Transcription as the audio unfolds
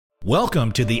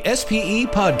Welcome to the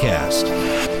SPE podcast,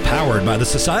 powered by the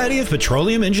Society of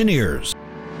Petroleum Engineers.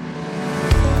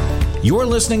 You're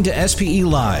listening to SPE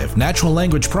Live, Natural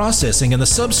Language Processing in the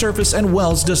Subsurface and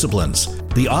Wells disciplines.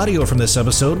 The audio from this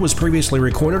episode was previously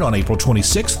recorded on April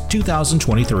 26,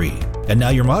 2023. And now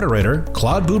your moderator,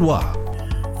 Claude Boudoir.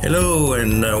 Hello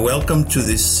and welcome to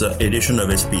this edition of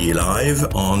SPE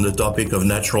Live on the topic of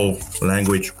natural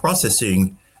language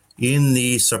processing in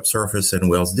the Subsurface and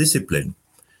Wells discipline.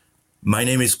 My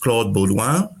name is Claude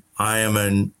Boudoir. I am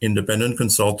an independent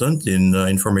consultant in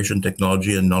information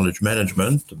technology and knowledge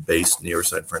management based near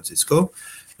San Francisco,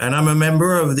 and I'm a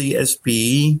member of the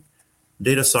SPE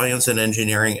Data Science and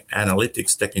Engineering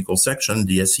Analytics Technical Section,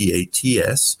 the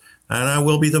SEATS, and I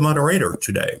will be the moderator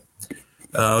today.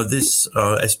 This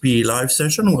SPE Live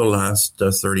session will last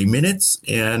 30 minutes,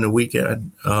 and we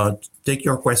can take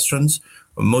your questions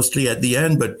mostly at the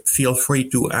end, but feel free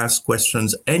to ask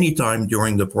questions anytime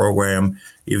during the program.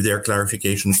 If there are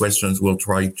clarification questions, we'll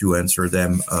try to answer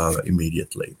them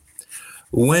immediately.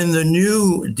 When the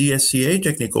new DSCA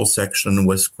technical section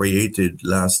was created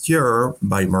last year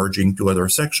by merging two other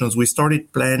sections, we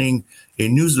started planning a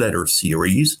newsletter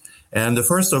series, and the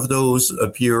first of those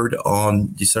appeared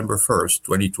on December 1st,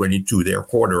 2022. They're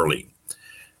quarterly.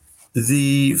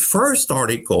 The first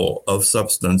article of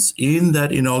substance in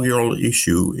that inaugural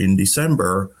issue in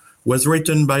December was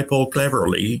written by Paul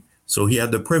Cleverly, so he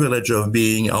had the privilege of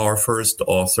being our first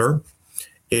author.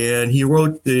 And he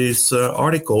wrote this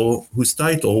article whose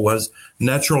title was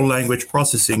Natural Language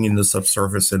Processing in the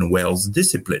Subsurface and Wells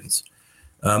Disciplines.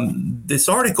 This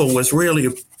article was really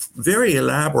a very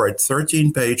elaborate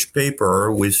 13-page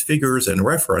paper with figures and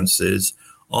references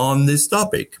on this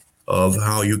topic of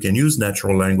how you can use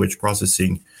natural language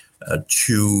processing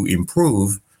to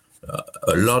improve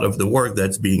a lot of the work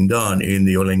that's being done in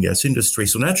the oil and gas industry.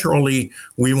 So naturally,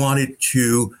 we wanted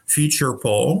to feature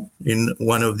Paul in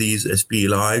one of these SPE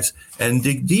Lives and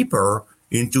dig deeper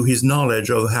into his knowledge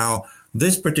of how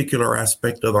this particular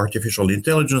aspect of artificial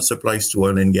intelligence applies to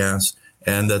oil and gas,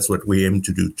 and that's what we aim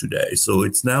to do today. So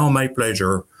it's now my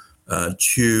pleasure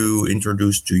to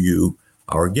introduce to you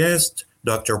our guest.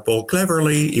 Dr. Paul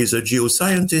Cleverly is a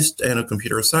geoscientist and a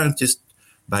computer scientist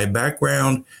by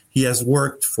background. He has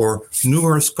worked for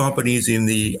numerous companies in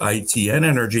the IT and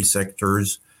energy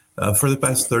sectors for the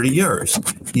past 30 years.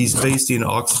 He's based in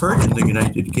Oxford in the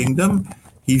United Kingdom.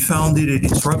 He founded a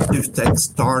disruptive tech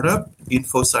startup,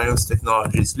 InfoScience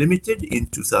Technologies Limited, in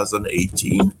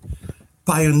 2018,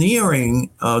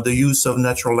 pioneering the use of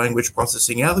natural language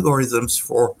processing algorithms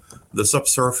for the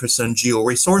subsurface and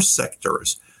georesource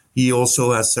sectors. He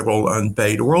also has several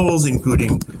unpaid roles,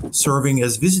 including serving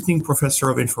as visiting professor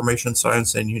of information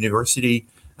science and university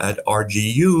at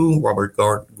RGU, Robert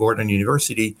Gordon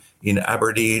University in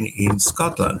Aberdeen in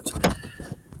Scotland.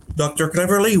 Dr.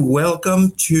 Cleverly,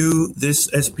 welcome to this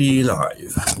SPE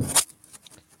Live.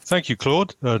 Thank you,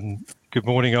 Claude, and good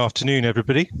morning, afternoon,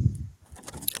 everybody.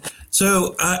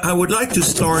 So I would like to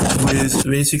start with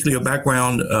basically a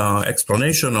background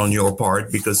explanation on your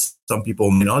part, because some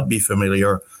people may not be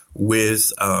familiar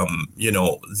with,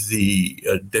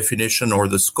 the definition or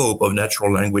the scope of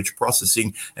natural language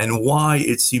processing and why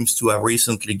it seems to have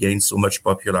recently gained so much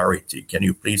popularity. Can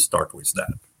you please start with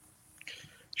that?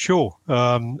 Sure.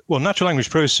 Well, natural language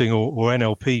processing, or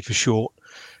NLP for short,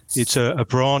 it's a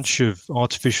branch of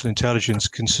artificial intelligence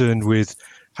concerned with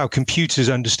how computers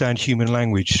understand human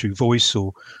language through voice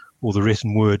or the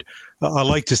written word. I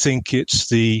like to think it's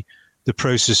the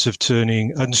process of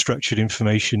turning unstructured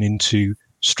information into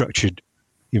structured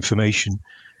information.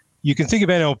 You can think of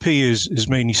NLP as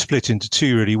mainly split into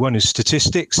two, really. One is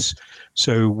statistics,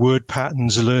 so word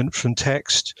patterns are learned from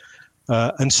text.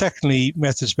 And secondly,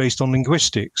 methods based on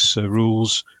linguistics,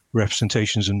 rules,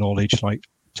 representations of knowledge like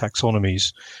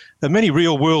taxonomies. And many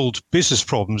real-world business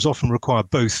problems often require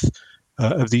both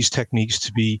of these techniques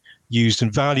to be used,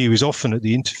 and value is often at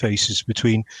the interfaces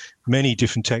between many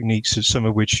different techniques, some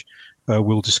of which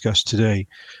we'll discuss today.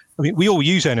 I mean, we all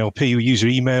use NLP. We use our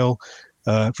email.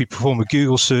 If we perform a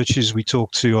Google searches, we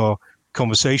talk to our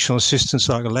conversational assistants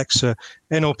like Alexa.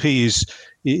 NLP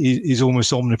is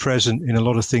almost omnipresent in a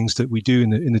lot of things that we do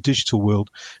in the digital world.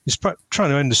 It's trying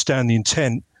to understand the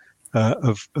intent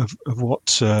of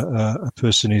what a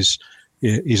person is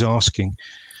asking.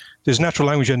 There's natural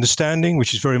language understanding,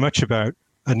 which is very much about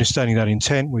understanding that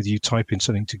intent, whether you type in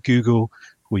something to Google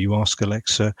or you ask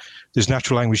Alexa. There's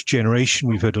natural language generation.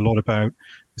 We've heard a lot about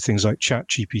things like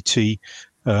ChatGPT,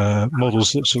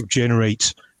 models that sort of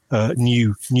generate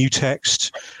new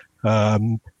text,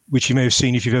 which you may have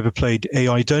seen if you've ever played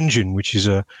AI Dungeon, which is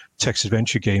a text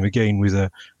adventure game, again with a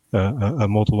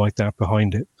model like that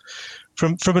behind it.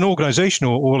 from an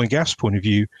organizational oil and gas point of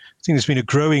view, I think there's been a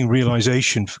growing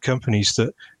realization for companies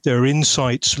that there are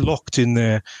insights locked in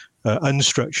their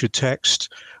unstructured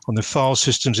text on their file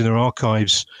systems in their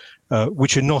archives,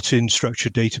 which are not in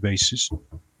structured databases.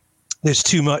 There's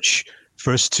too much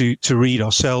for us to read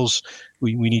ourselves.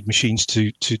 We need machines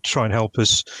to try and help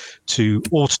us to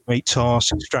automate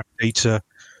tasks, extract data,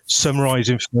 summarize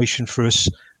information for us,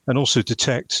 and also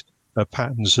detect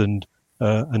patterns and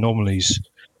anomalies.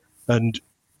 And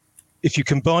if you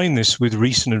combine this with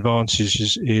recent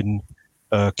advances in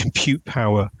compute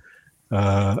power,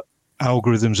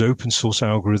 algorithms, open source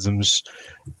algorithms,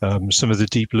 some of the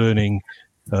deep learning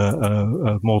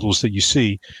models that you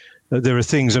see, there are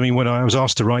things. I mean, when I was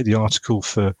asked to write the article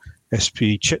for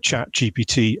SPE, Chat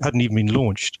GPT hadn't even been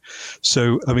launched.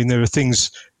 So, I mean, there are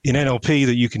things in NLP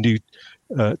that you can do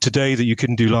today that you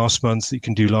couldn't do last month, that you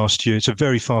can do last year. It's a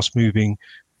very fast moving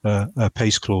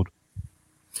pace, Claude.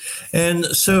 And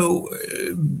so,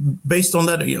 based on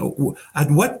that, at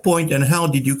what point and how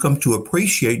did you come to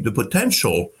appreciate the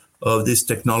potential of this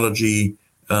technology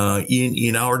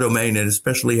in our domain, and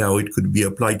especially how it could be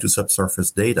applied to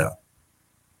subsurface data?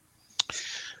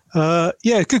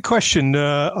 Yeah, good question.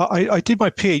 I did my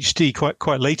PhD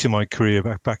quite late in my career,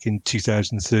 back in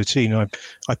 2013.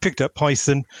 I picked up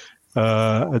Python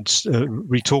and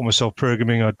retaught myself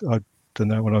programming. I'd done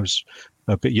that when I was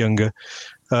a bit younger.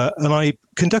 And I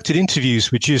conducted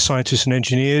interviews with geoscientists and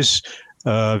engineers,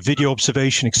 video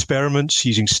observation experiments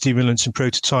using stimulants and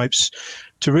prototypes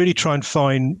to really try and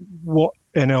find what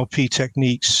NLP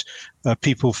techniques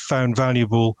people found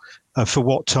valuable for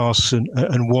what tasks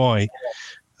and why.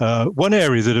 One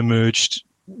area that emerged,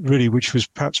 really, which was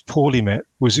perhaps poorly met,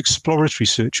 was exploratory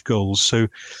search goals. So,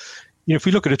 if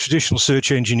we look at a traditional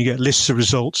search engine, you get lists of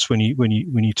results when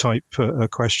you type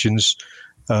questions,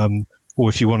 or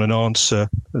if you want an answer,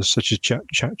 such as Chat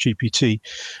GPT.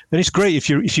 And it's great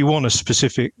if you want a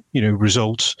specific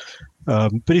result.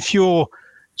 But if you're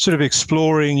sort of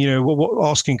exploring,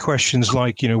 asking questions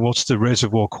like, what's the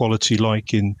reservoir quality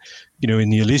like in the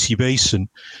Alizé Basin,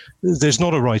 there's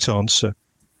not a right answer.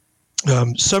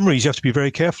 Summaries you have to be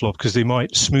very careful of because they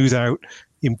might smooth out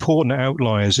important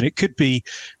outliers. And it could be,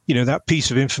 that piece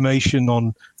of information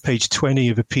on page 20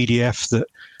 of a PDF that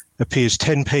appears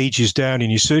 10 pages down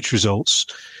in your search results,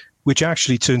 which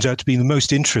actually turns out to be the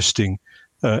most interesting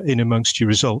in amongst your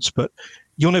results. But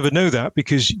you'll never know that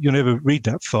because you'll never read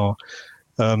that far.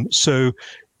 So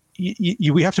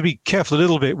we have to be careful a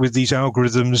little bit with these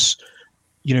algorithms,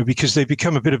 because they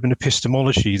become a bit of an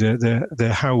epistemology.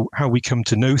 They're how we come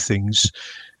to know things.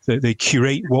 They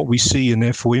curate what we see and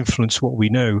therefore influence what we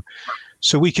know.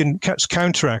 So we can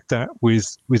counteract that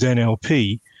with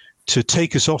NLP to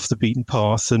take us off the beaten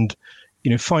path and,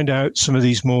 find out some of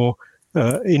these more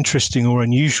interesting or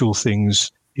unusual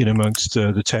things in amongst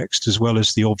the text as well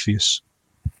as the obvious.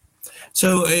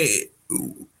 So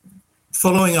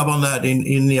following up on that,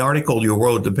 in the article you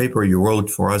wrote, the paper you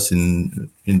wrote for us in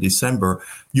December,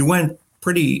 you went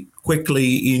pretty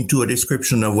quickly into a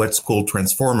description of what's called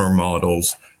transformer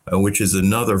models, which is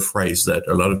another phrase that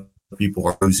a lot of people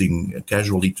are using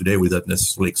casually today without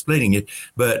necessarily explaining it.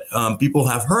 But people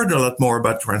have heard a lot more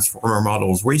about transformer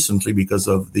models recently because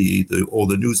of all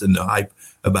the news and the hype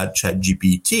about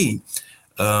ChatGPT.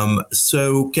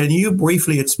 So can you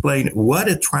briefly explain what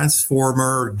a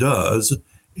transformer does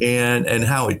and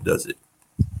how it does it?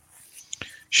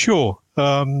 Sure.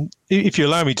 If you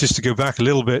allow me just to go back a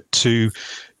little bit to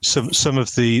some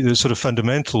of the sort of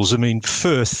fundamentals. I mean,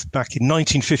 Firth, back in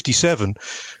 1957,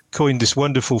 coined this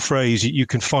wonderful phrase, you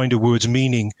can find a word's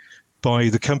meaning by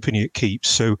the company it keeps.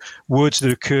 So words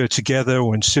that occur together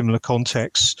or in similar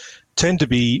contexts tend to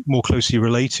be more closely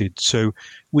related. So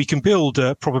we can build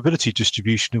a probability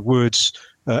distribution of words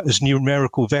as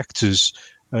numerical vectors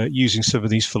using some of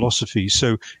these philosophies.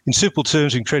 So in simple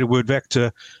terms, we can create a word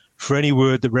vector for any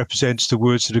word that represents the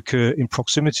words that occur in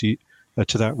proximity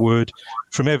to that word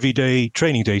from everyday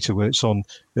training data, whether it's on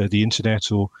the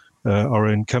internet or our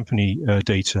own company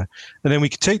data. And then we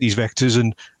can take these vectors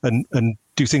and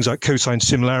do things like cosine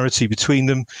similarity between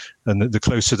them, and the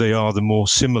closer they are, the more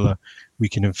similar we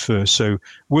can infer. So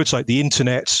words like the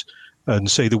internet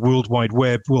and, say, the World Wide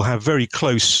Web will have very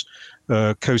close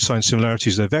cosine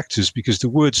similarities of their vectors because the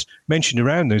words mentioned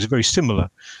around those are very similar.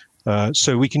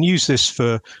 So we can use this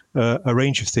for a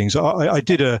range of things. I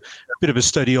did a bit of a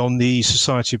study on the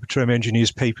Society of Petroleum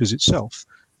Engineers papers itself,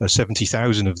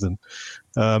 70,000 of them.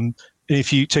 And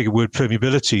if you take a word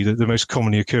permeability, the most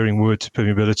commonly occurring word to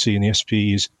permeability in the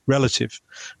SPE is relative,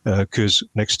 occurs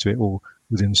next to it or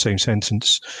within the same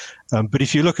sentence. But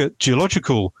if you look at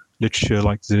geological literature,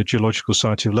 like the Geological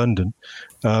Society of London,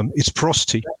 it's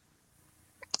porosity.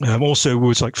 Also,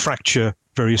 words like fracture,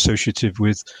 very associative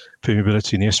with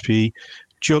permeability in the SPE.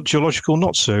 Geological,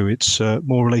 not so. It's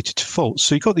more related to faults.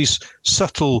 So you've got these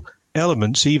subtle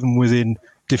elements even within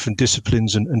different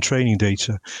disciplines and training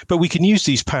data. But we can use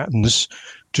these patterns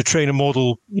to train a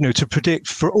model, to predict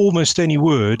for almost any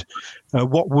word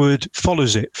what word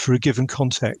follows it for a given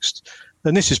context.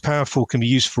 And this is powerful, can be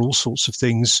used for all sorts of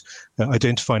things,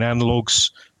 identifying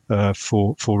analogues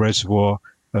for reservoir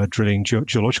drilling,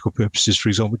 geological purposes, for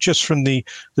example, just from the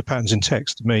patterns in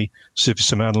text. There may surface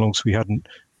some analogues we hadn't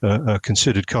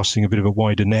considered, casting a bit of a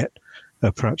wider net,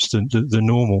 perhaps than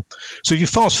normal. So if you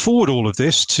fast forward all of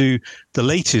this to the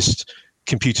latest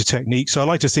computer techniques, I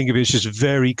like to think of it as just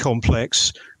very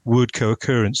complex word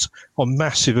co-occurrence on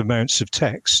massive amounts of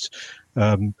text.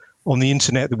 On the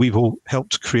internet that we've all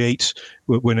helped create,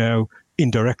 we're now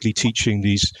indirectly teaching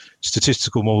these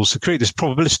statistical models to create this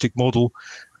probabilistic model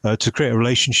to create a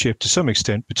relationship to some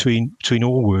extent between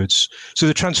all words. So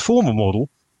the transformer model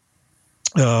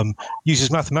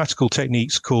uses mathematical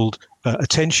techniques called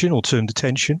attention or termed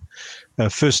attention,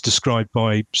 first described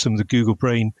by some of the Google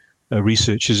Brain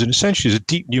researchers, and essentially is a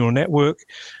deep neural network.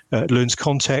 It learns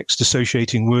context,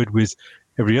 associating word with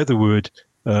every other word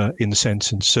in the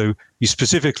sentence. So you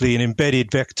specifically, an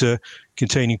embedded vector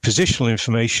containing positional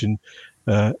information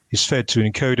is fed to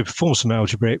an encoder, performs some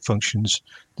algebraic functions.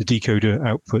 The decoder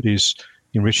output is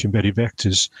enriched embedded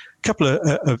vectors. A couple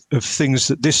of things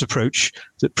that this approach,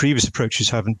 that previous approaches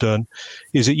haven't done,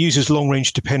 is it uses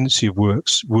long-range dependency of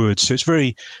words. So it's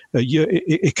very,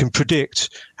 it can predict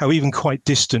how even quite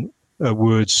distant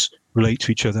words relate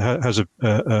to each other, has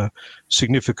a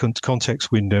significant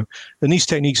context window. And these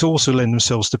techniques also lend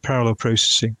themselves to parallel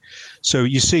processing. So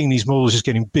you're seeing these models just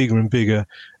getting bigger and bigger,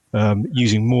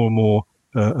 using more and more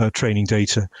training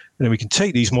data. And then we can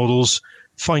take these models,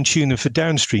 fine-tune them for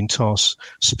downstream tasks,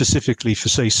 specifically for,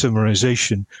 say,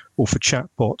 summarization or for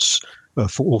chatbots,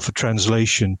 or for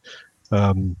translation,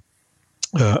 and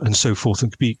so forth,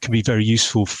 and can be very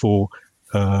useful for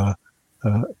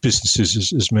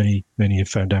businesses, as many have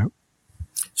found out.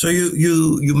 So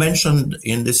you mentioned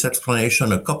in this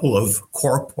explanation a couple of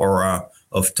corpora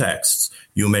of texts.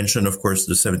 You mentioned, of course,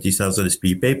 the 70,000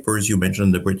 SPE papers. You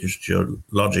mentioned the British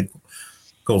Geological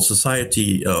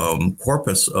Society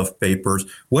corpus of papers.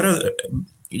 What are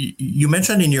you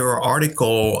mentioned in your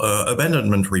article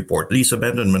lease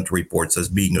abandonment reports as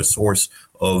being a source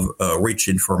of rich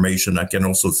information. I can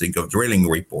also think of drilling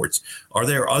reports. Are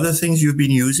there other things you've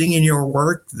been using in your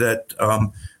work that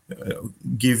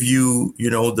give you,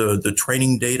 the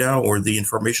training data or the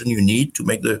information you need to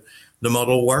make the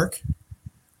model work?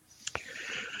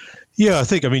 Yeah, I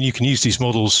think, you can use these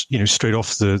models, straight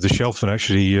off the shelf and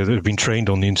actually that have been trained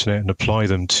on the internet and apply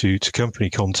them to company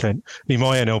content.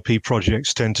 My NLP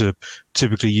projects tend to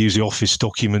typically use the Office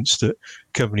documents that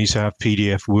companies have,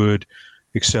 PDF, Word,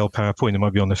 Excel, PowerPoint, that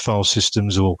might be on their file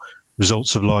systems, or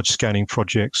results of large scanning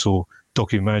projects or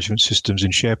document management systems in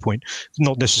SharePoint.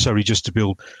 Not necessarily just to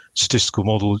build statistical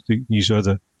models, they use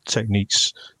other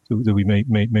techniques that we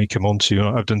may come on to.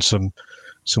 I've done some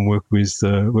work with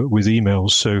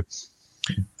emails. So,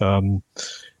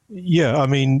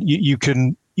 you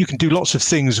can do lots of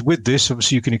things with this.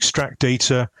 Obviously, you can extract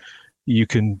data, you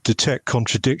can detect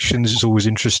contradictions. It's always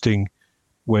interesting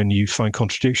when you find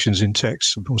contradictions in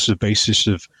text. Of course, the basis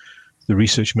of the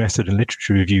research method and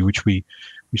literature review, which we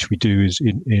do, is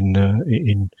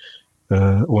in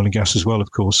oil and gas as well,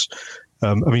 of course.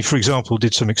 For example,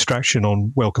 did some extraction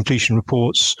on well completion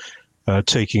reports,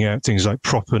 taking out things like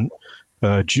proppant,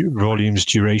 volumes,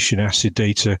 duration, acid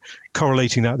data,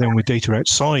 correlating that then with data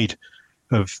outside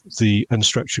of the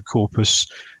unstructured corpus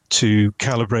to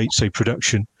calibrate, say,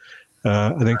 production,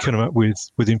 and then come up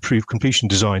with improved completion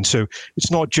design. So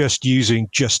it's not just using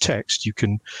just text. You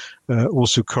can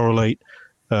also correlate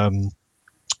and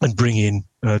bring in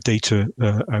data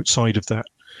outside of that.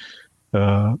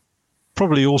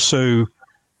 Probably also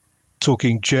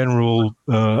talking in general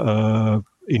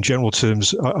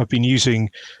terms, I've been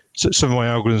using some of my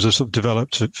algorithms are sort of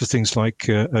developed for things like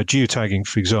geotagging,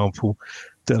 for example,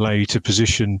 that allow you to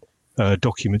position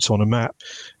documents on a map,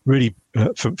 really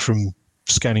from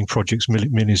scanning projects,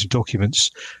 millions of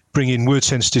documents, bring in word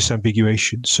sense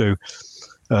disambiguation. So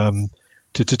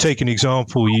to take an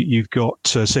example, you've got,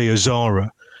 say, a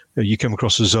Zara. You come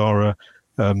across a Zara,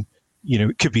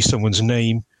 it could be someone's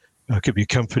name, it could be a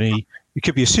company, it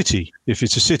could be a city. If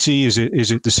it's a city, is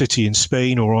it the city in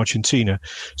Spain or Argentina?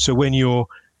 So when you're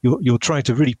trying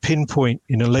to really pinpoint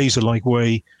in a laser-like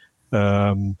way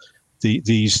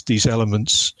these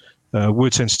elements,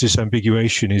 word sense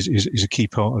disambiguation is a key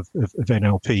part of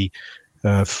NLP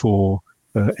for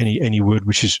any word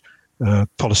which is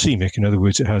polysemic. In other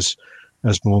words, it has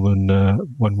more than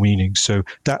one meaning. So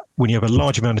that when you have a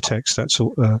large amount of text, that's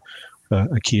a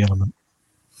key element.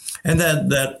 And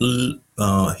that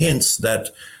hints that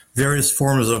various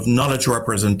forms of knowledge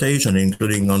representation,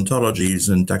 including ontologies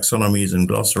and taxonomies and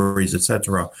glossaries,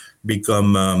 etc.,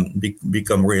 become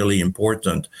really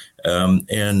important.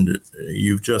 And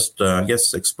you've just, I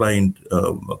guess, explained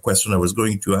a question I was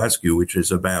going to ask you, which is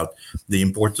about the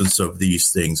importance of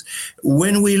these things.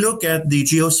 When we look at the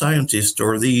geoscientist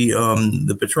or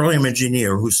the petroleum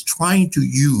engineer who's trying to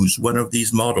use one of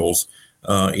these models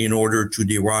in order to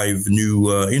derive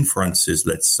new inferences,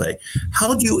 let's say.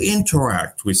 How do you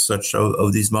interact with such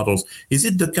of these models? Is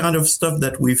it the kind of stuff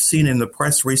that we've seen in the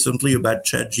press recently about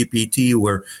ChatGPT,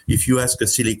 where if you ask a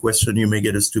silly question, you may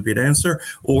get a stupid answer?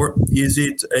 Or is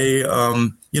it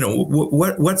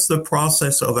what's the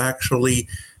process of actually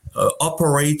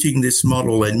operating this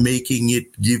model and making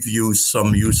it give you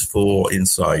some useful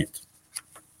insight?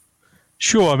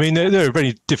 Sure. I mean, there are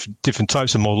very different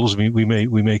types of models. I mean, we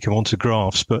may come on to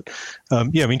graphs, but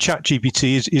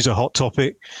ChatGPT is a hot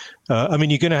topic. I mean,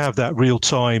 you're going to have that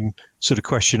real-time sort of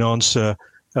question-answer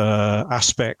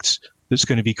aspect that's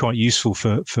going to be quite useful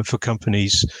for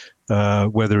companies,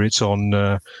 whether it's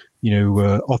on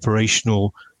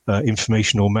operational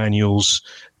information or manuals,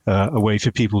 a way for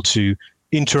people to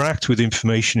interact with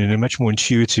information in a much more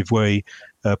intuitive way,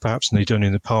 perhaps than they've done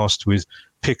in the past with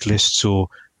pick lists or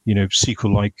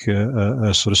SQL-like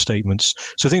sort of statements.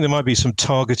 So I think there might be some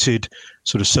targeted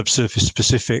sort of subsurface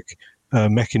specific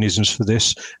mechanisms for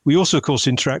this. We also, of course,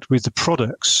 interact with the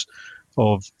products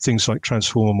of things like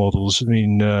transformer models. I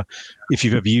mean, if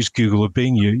you've ever used Google or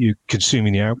Bing, you're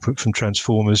consuming the output from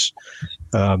transformers.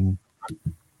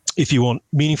 If you want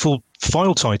meaningful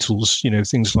file titles,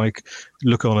 things like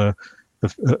look on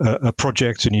a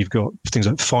project and you've got things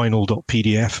like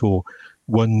final.pdf or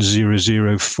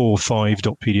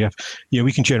 10045.pdf,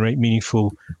 we can generate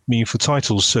meaningful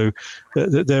titles. So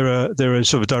there are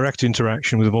sort of direct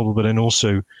interaction with the model, but then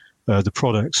also the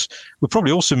products. We're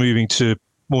probably also moving to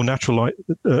more natural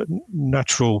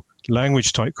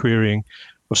language type querying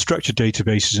of structured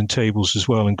databases and tables as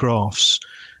well, and graphs,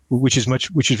 which is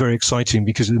very exciting,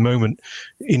 because at the moment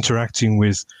interacting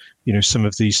with some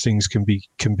of these things can be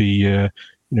a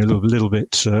little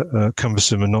bit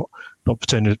cumbersome and not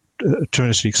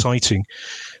tremendously exciting.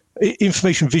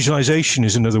 Information visualization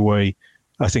is another way,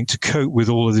 I think, to cope with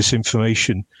all of this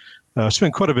information. I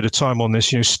spent quite a bit of time on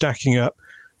this, stacking up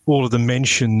all of the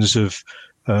mentions of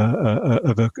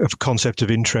a concept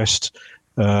of interest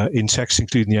in text,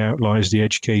 including the outliers, the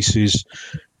edge cases,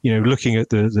 looking at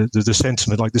the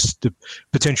sentiment, like the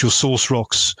potential source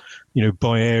rocks,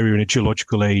 by area in a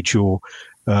geological age, or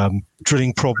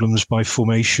drilling problems by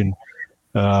formation,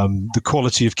 the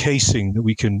quality of casing that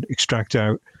we can extract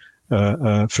out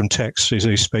from text,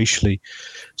 so spatially.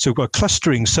 So by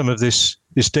clustering some of this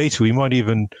data, we might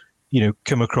even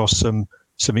come across some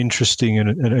interesting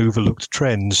and overlooked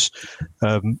trends.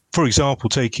 For example,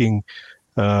 taking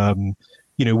word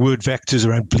vectors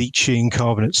around bleaching,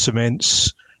 carbonate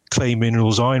cements, clay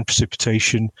minerals, iron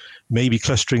precipitation, maybe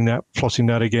clustering that, plotting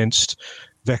that against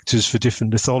vectors for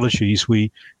different lithologies, we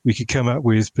could come up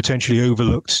with potentially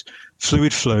overlooked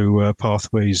fluid flow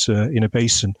pathways in a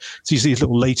basin. So these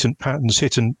little latent patterns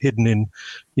hidden in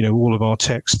all of our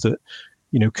text that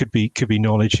could be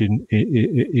knowledge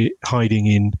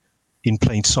hiding in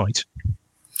plain sight.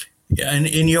 Yeah, and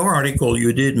in your article,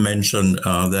 you did mention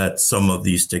that some of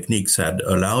these techniques had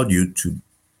allowed you to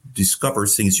discover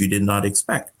things you did not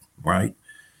expect, right?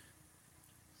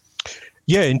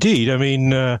 Yeah, indeed. I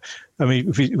mean,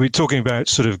 if we're talking about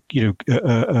sort of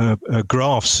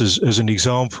graphs as an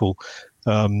example.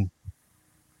 That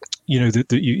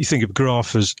you think of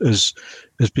graph as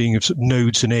being of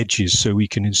nodes and edges, so we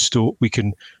can store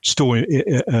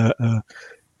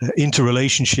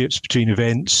interrelationships between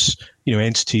events,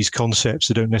 entities, concepts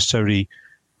that don't necessarily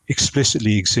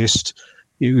explicitly exist.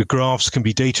 Graphs can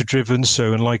be data driven,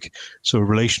 so unlike sort of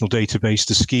relational database,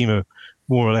 the schema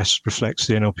more or less reflects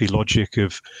the NLP logic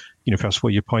of perhaps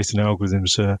what your Python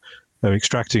algorithms are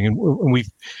extracting. And we're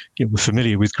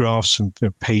familiar with graphs and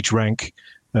page rank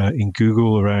in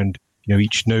Google around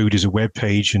each node is a web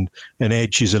page and an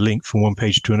edge is a link from one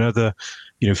page to another.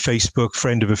 Facebook,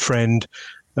 friend of a friend,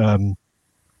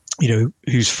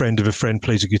 whose friend of a friend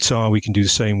plays a guitar. We can do the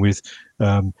same with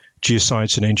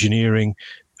geoscience and engineering.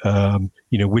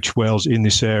 Which wells in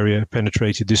this area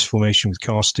penetrated this formation with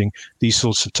casting, these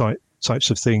sorts of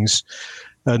types of things.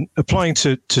 And applying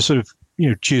to sort of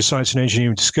geoscience and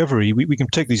engineering discovery, we can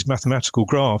take these mathematical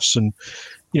graphs and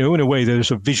in a way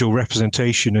there's a visual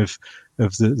representation of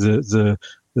the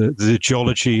the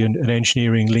geology and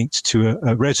engineering linked to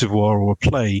a reservoir or a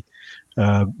play,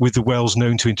 with the wells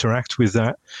known to interact with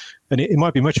that. And it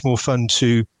might be much more fun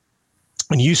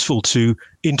and useful to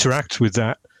interact with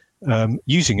that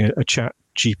using a chat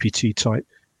GPT type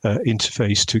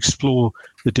interface to explore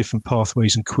the different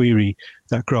pathways and query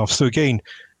that graph. So again,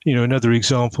 another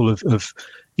example of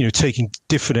taking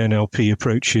different NLP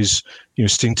approaches,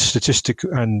 statistic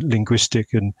and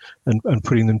linguistic, and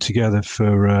putting them together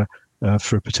for a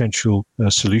potential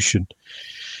solution.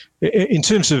 In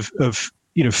terms of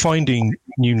finding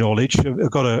new knowledge,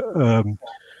 I've got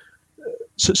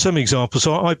some examples.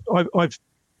 So I've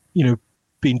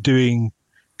been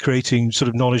creating sort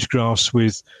of knowledge graphs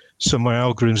with some of my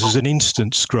algorithms as an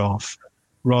instance graph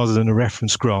rather than a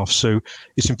reference graph. So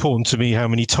it's important to me how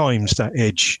many times that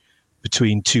edge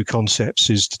between two concepts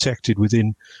is detected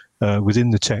within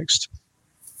the text.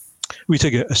 We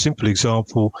take a simple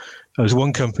example. As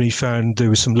one company found there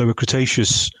was some lower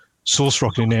Cretaceous source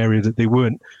rock in an area that they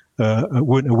weren't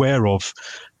aware of,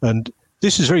 and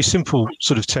this is a very simple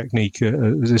sort of technique.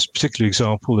 This particular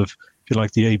example of, if you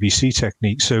like, the ABC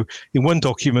technique. So in one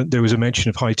document there was a mention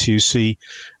of high TOC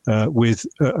with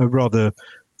a rather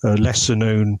lesser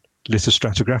known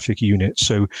lithostratigraphic unit.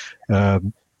 So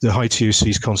the high TOC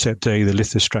is concept A, the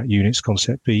lithostrat unit is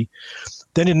concept B.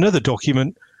 Then in another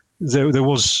document, there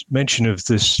was mention of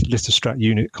this lithostrat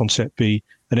unit, concept B,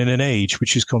 and then an age,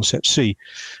 which is concept C.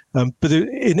 But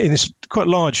in this quite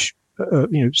large,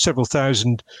 several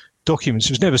thousand documents,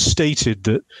 it was never stated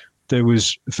that there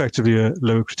was effectively a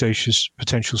lower Cretaceous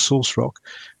potential source rock.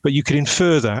 But you could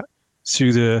infer that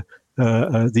through the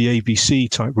ABC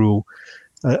type rule.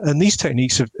 And these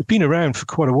techniques have been around for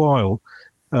quite a while.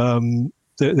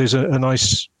 There's a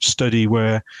nice study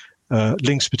where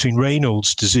links between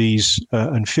Raynaud's disease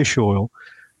and fish oil,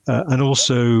 and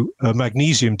also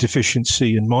magnesium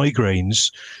deficiency and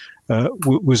migraines,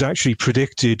 was actually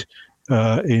predicted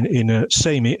in a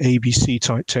same ABC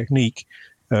type technique.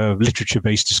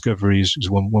 Literature-based discovery is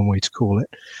one way to call it.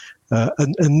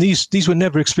 And these were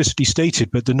never explicitly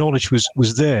stated, but the knowledge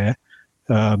was there,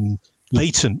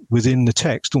 latent within the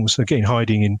text, almost again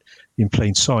hiding in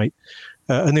plain sight.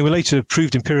 And they were later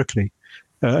proved empirically.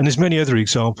 And there's many other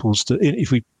examples that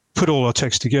if we put all our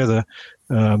text together,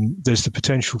 there's the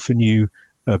potential for new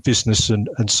business and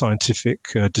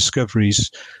scientific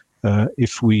discoveries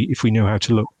if we know how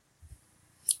to look.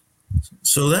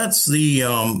 So that's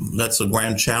the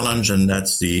grand challenge, and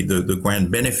that's the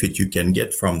grand benefit you can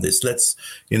get from this. Let's,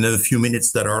 in the few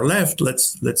minutes that are left,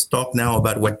 let's talk now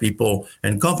about what people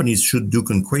and companies should do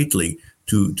concretely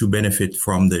to benefit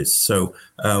from this. So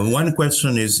one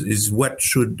question is what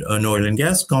should an oil and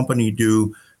gas company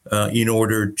do in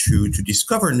order to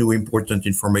discover new important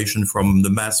information from the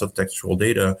mass of textual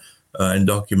data and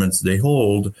documents they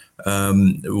hold?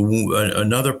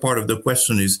 Another part of the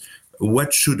question is,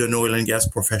 what should an oil and gas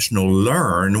professional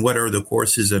learn? What are the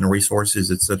courses and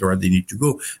resources, et cetera, they need to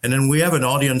go? And then we have an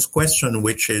audience question,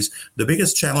 which is the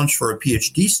biggest challenge for a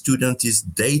PhD student is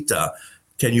data.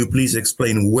 Can you please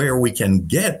explain where we can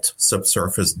get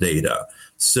subsurface data?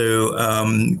 So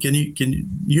can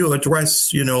you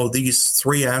address, these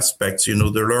three aspects, the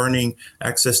learning,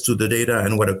 access to the data,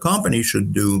 and what a company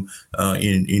should do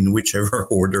in whichever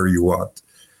order you want?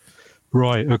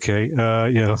 Right. Okay.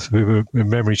 Yeah, that's a bit of a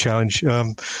memory challenge.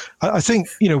 I think,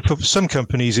 for some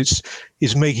companies,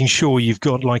 it's making sure you've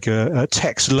got like a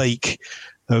text lake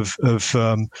of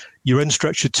your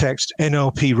unstructured text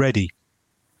NLP ready,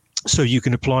 so you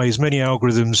can apply as many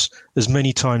algorithms as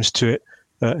many times to it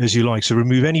as you like. So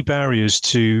remove any barriers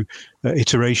to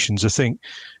iterations. I think,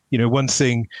 one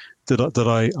thing that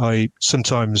I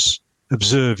sometimes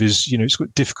observe is, it's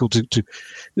difficult to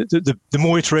the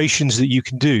more iterations that you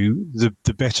can do,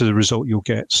 the better the result you'll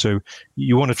get. So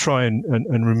you want to try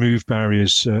and remove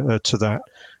barriers to that,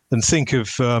 and think of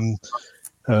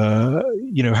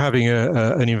having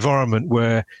an environment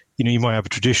where you might have a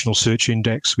traditional search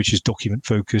index which is document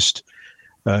focused.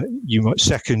 You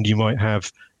might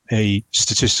have a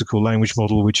statistical language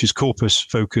model which is corpus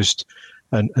focused,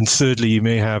 and thirdly you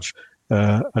may have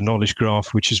a knowledge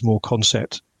graph which is more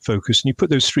concept focus, and you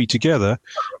put those three together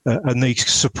and they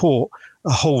support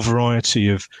a whole variety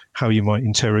of how you might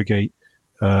interrogate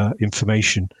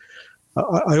information.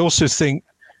 I also think,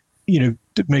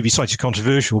 maybe slightly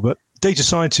controversial, but data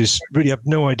scientists really have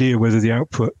no idea whether the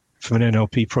output from an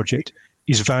NLP project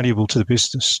is valuable to the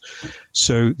business.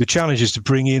 So the challenge is to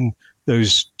bring in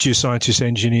those geoscientists,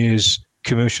 engineers,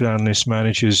 commercial analysts,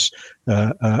 managers,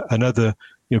 and other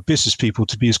business people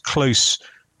to be as close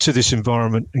to this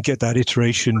environment and get that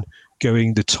iteration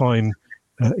going, the time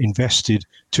invested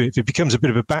to it. If it becomes a bit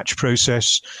of a batch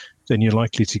process, then you're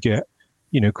likely to get,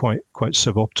 quite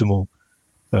suboptimal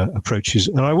approaches.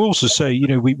 And I will also say,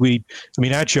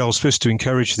 Agile is supposed to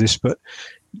encourage this, but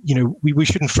we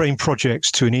shouldn't frame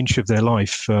projects to an inch of their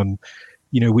life.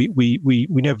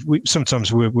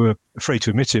 Sometimes we're afraid to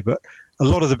admit it, but a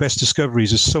lot of the best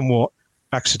discoveries are somewhat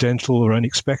accidental or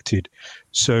unexpected.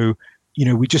 So,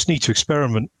 we just need to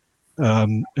experiment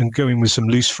and go in with some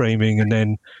loose framing, and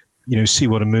then, see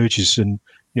what emerges. And,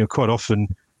 quite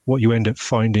often what you end up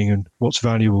finding and what's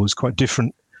valuable is quite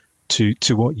different to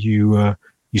what you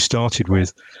started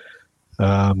with.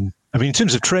 In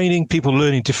terms of training, people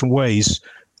learn in different ways.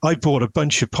 I bought a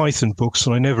bunch of Python books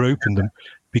and I never opened them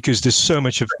because there's so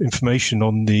much of information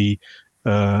on the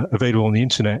available on the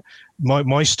internet.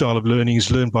 My style of learning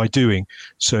is learn by doing.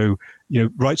 So,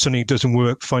 write something that doesn't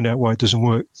work, find out why it doesn't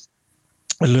work,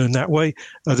 and learn that way.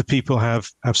 Other people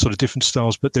have sort of different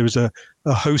styles, but there is a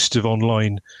host of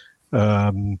online.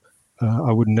 I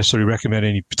wouldn't necessarily recommend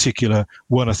any particular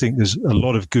one. I think there's a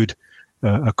lot of good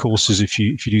courses if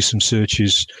you do some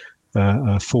searches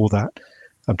for that.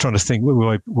 I'm trying to think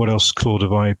what else, Claude,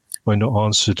 have I not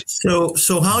answered?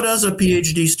 So how does a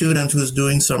PhD student who's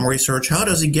doing some research, how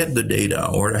does he get the data,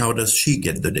 or how does she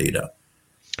get the data?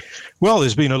 Well,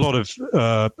 there's been a lot of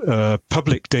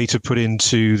public data put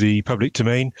into the public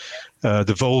domain.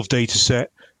 The Volve data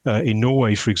set in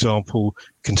Norway, for example,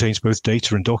 contains both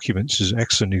data and documents. Is an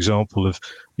excellent example of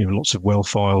lots of well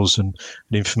files and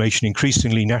information.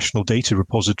 Increasingly, national data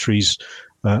repositories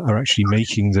are actually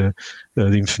making the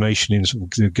information in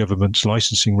the government's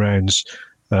licensing rounds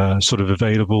sort of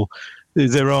available.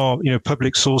 There are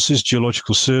public sources,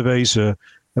 geological surveys are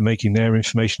making their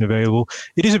information available.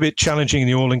 It is a bit challenging in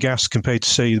the oil and gas compared to,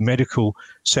 say, the medical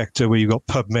sector, where you've got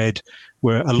PubMed,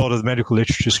 where a lot of the medical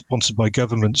literature is sponsored by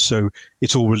governments, so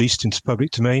it's all released into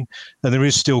public domain. And there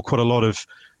is still quite a lot of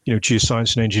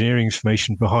geoscience and engineering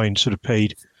information behind sort of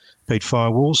paid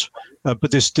firewalls.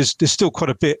 But there's still quite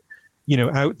a bit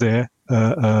out there,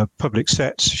 public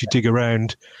sets if you dig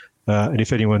around. And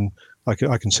if anyone, I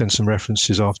can send some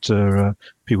references after.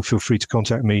 People feel free to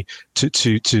contact me to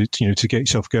get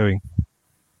yourself going.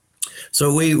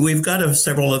 So we've got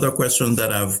several other questions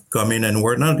that have come in, and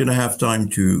we're not going to have time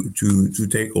to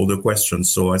take all the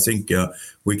questions. So I think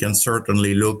we can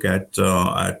certainly look at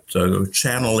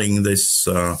channeling this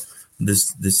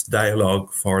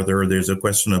dialogue farther. There's a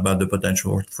question about the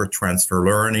potential for transfer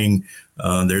learning.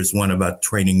 There's one about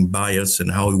training bias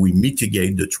and how we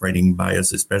mitigate the training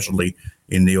bias, especially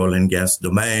in the oil and gas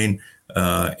domain.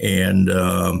 And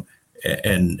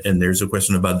there's a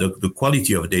question about the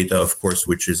quality of data, of course,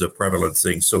 which is a prevalent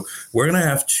thing. So we're going to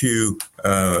have to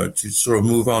sort of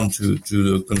move on to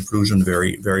the conclusion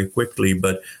very, very quickly.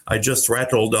 But I just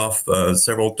rattled off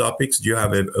several topics. Do you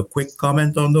have a quick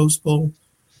comment on those, Paul?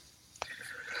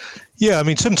 Yeah,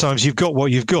 sometimes you've got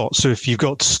what you've got. So if you've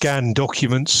got scanned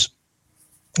documents,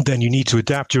 then you need to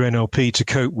adapt your NLP to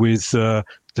cope with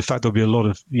the fact there'll be a lot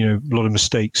of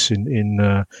mistakes in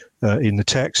the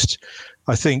text.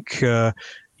 I think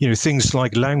things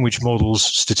like language models,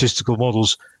 statistical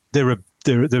models, they're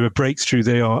a breakthrough.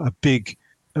 They are a big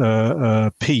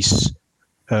piece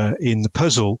in the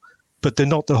puzzle, but they're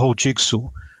not the whole jigsaw,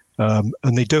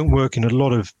 and they don't work in a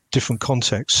lot of different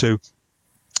contexts. So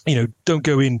don't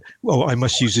go in, I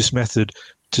must use this method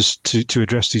to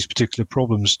address these particular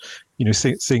problems.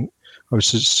 Think. I would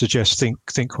suggest think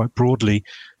quite broadly.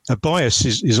 A bias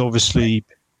is obviously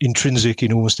intrinsic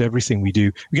in almost everything we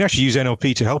do. We can actually use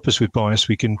NLP to help us with bias.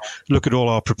 We can look at all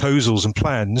our proposals and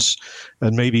plans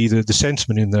and maybe the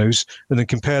sentiment in those, and then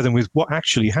compare them with what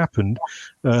actually happened,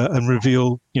 and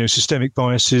reveal systemic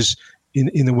biases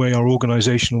in the way our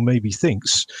organization or maybe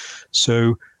thinks.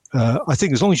 So I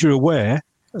think as long as you're aware,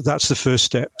 that's the first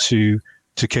step to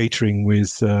catering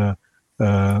with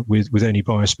any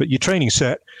bias. But your training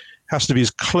set has to be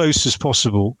as close as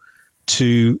possible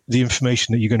to the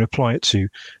information that you're going to apply it to,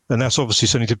 and that's obviously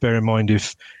something to bear in mind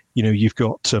if you've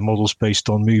got models based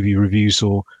on movie reviews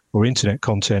or internet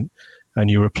content, and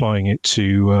you're applying it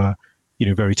to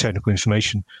very technical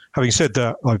information. Having said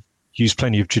that, I've used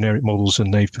plenty of generic models,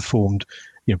 and they've performed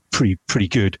pretty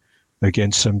good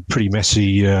against some pretty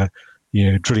messy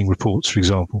drilling reports, for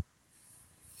example.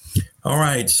 All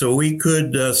right, so we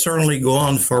could certainly go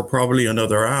on for probably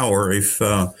another hour if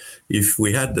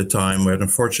we had the time, but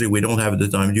unfortunately we don't have the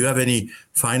time. Do you have any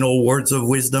final words of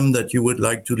wisdom that you would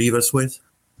like to leave us with?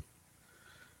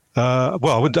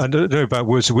 Well, I don't know about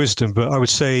words of wisdom, but I would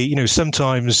say,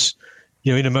 sometimes,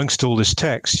 in amongst all this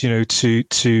text,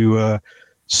 to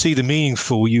see the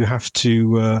meaningful, you have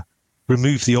to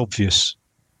remove the obvious.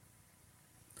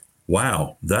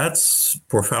 Wow, that's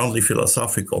profoundly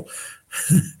philosophical.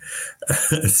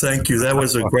 Thank you. That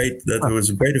was a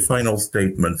great final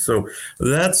statement. So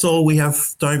that's all we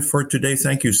have time for today.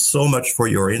 Thank you so much for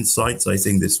your insights. I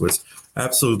think this was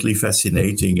absolutely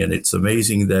fascinating, and it's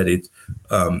amazing that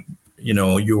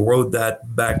you wrote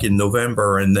that back in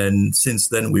November, and then since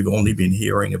then we've only been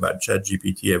hearing about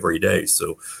ChatGPT every day.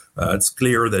 So it's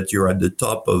clear that you're at the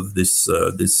top of this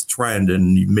trend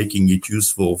and making it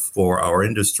useful for our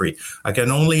industry. I can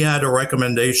only add a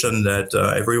recommendation that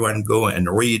everyone go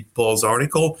and read Paul's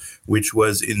article, which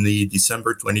was in the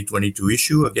December 2022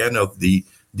 issue, again, of the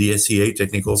SEA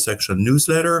Technical Section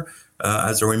newsletter.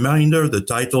 As a reminder, the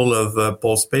title of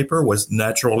Paul's paper was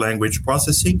Natural Language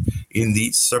Processing in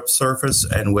the Subsurface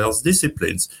and Wells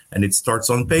Disciplines, and it starts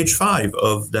on page 5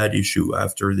 of that issue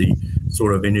after the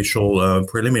sort of initial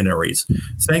preliminaries.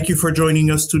 Thank you for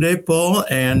joining us today, Paul,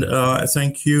 and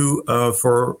thank you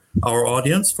for our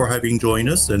audience for having joined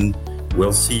us, and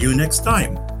we'll see you next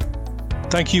time.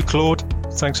 Thank you, Claude.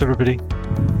 Thanks, everybody.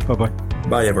 Bye-bye.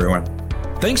 Bye, everyone.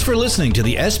 Thanks for listening to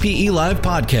the SPE Live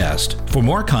podcast. For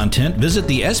more content, visit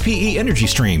the SPE Energy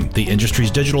Stream, the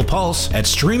industry's digital pulse, at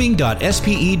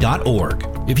streaming.spe.org.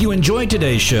 If you enjoyed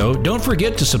today's show, don't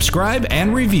forget to subscribe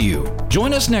and review.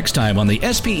 Join us next time on the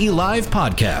SPE Live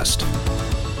podcast.